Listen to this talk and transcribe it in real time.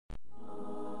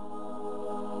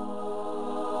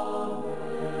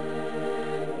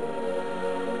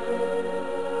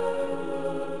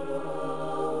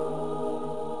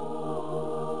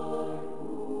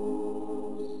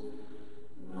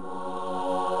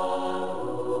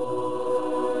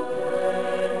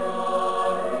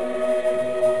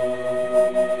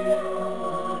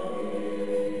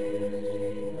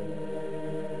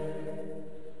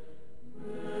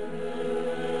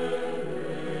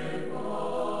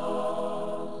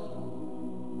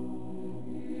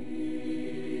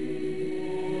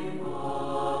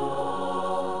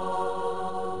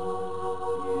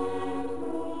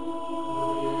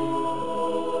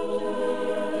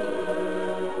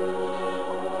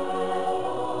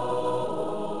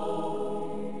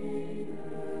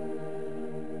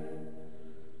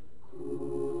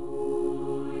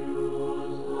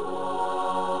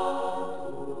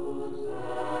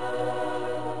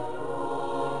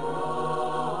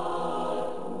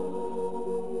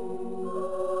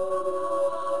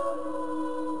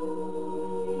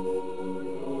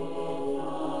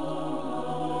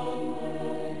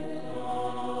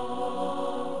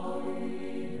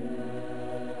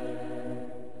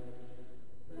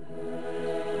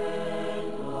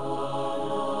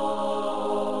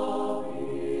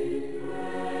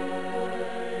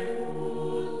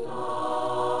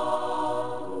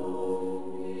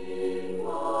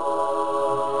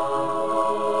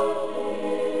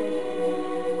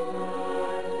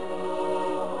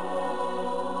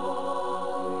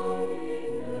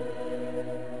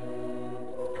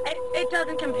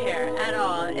doesn't compare at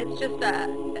all. It's just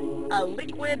a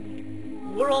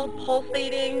liquid world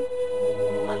pulsating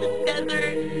on the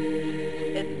desert.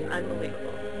 It's unbelievable.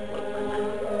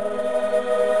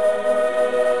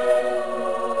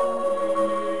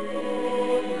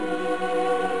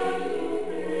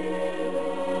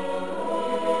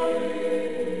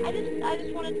 I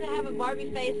just wanted to have a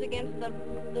Barbie face against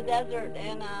the desert,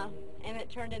 and it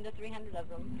turned into 300 of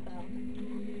them. So.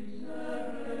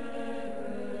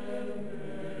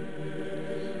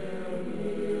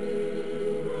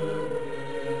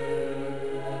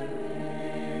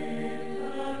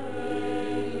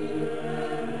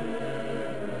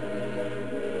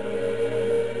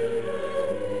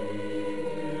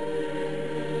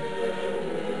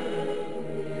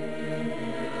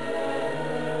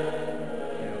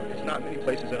 Not many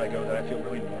places that I go that I feel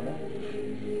really normal.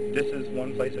 This is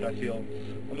one place that I feel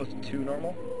almost too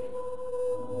normal.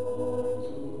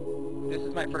 This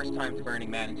is my first time to Burning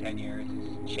Man in 10 years.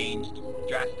 It's changed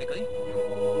drastically.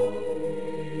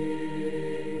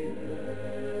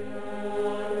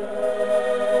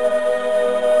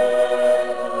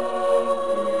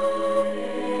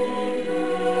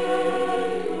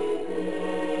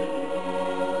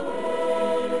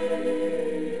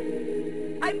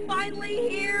 I'm finally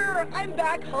here! I'm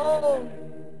back home!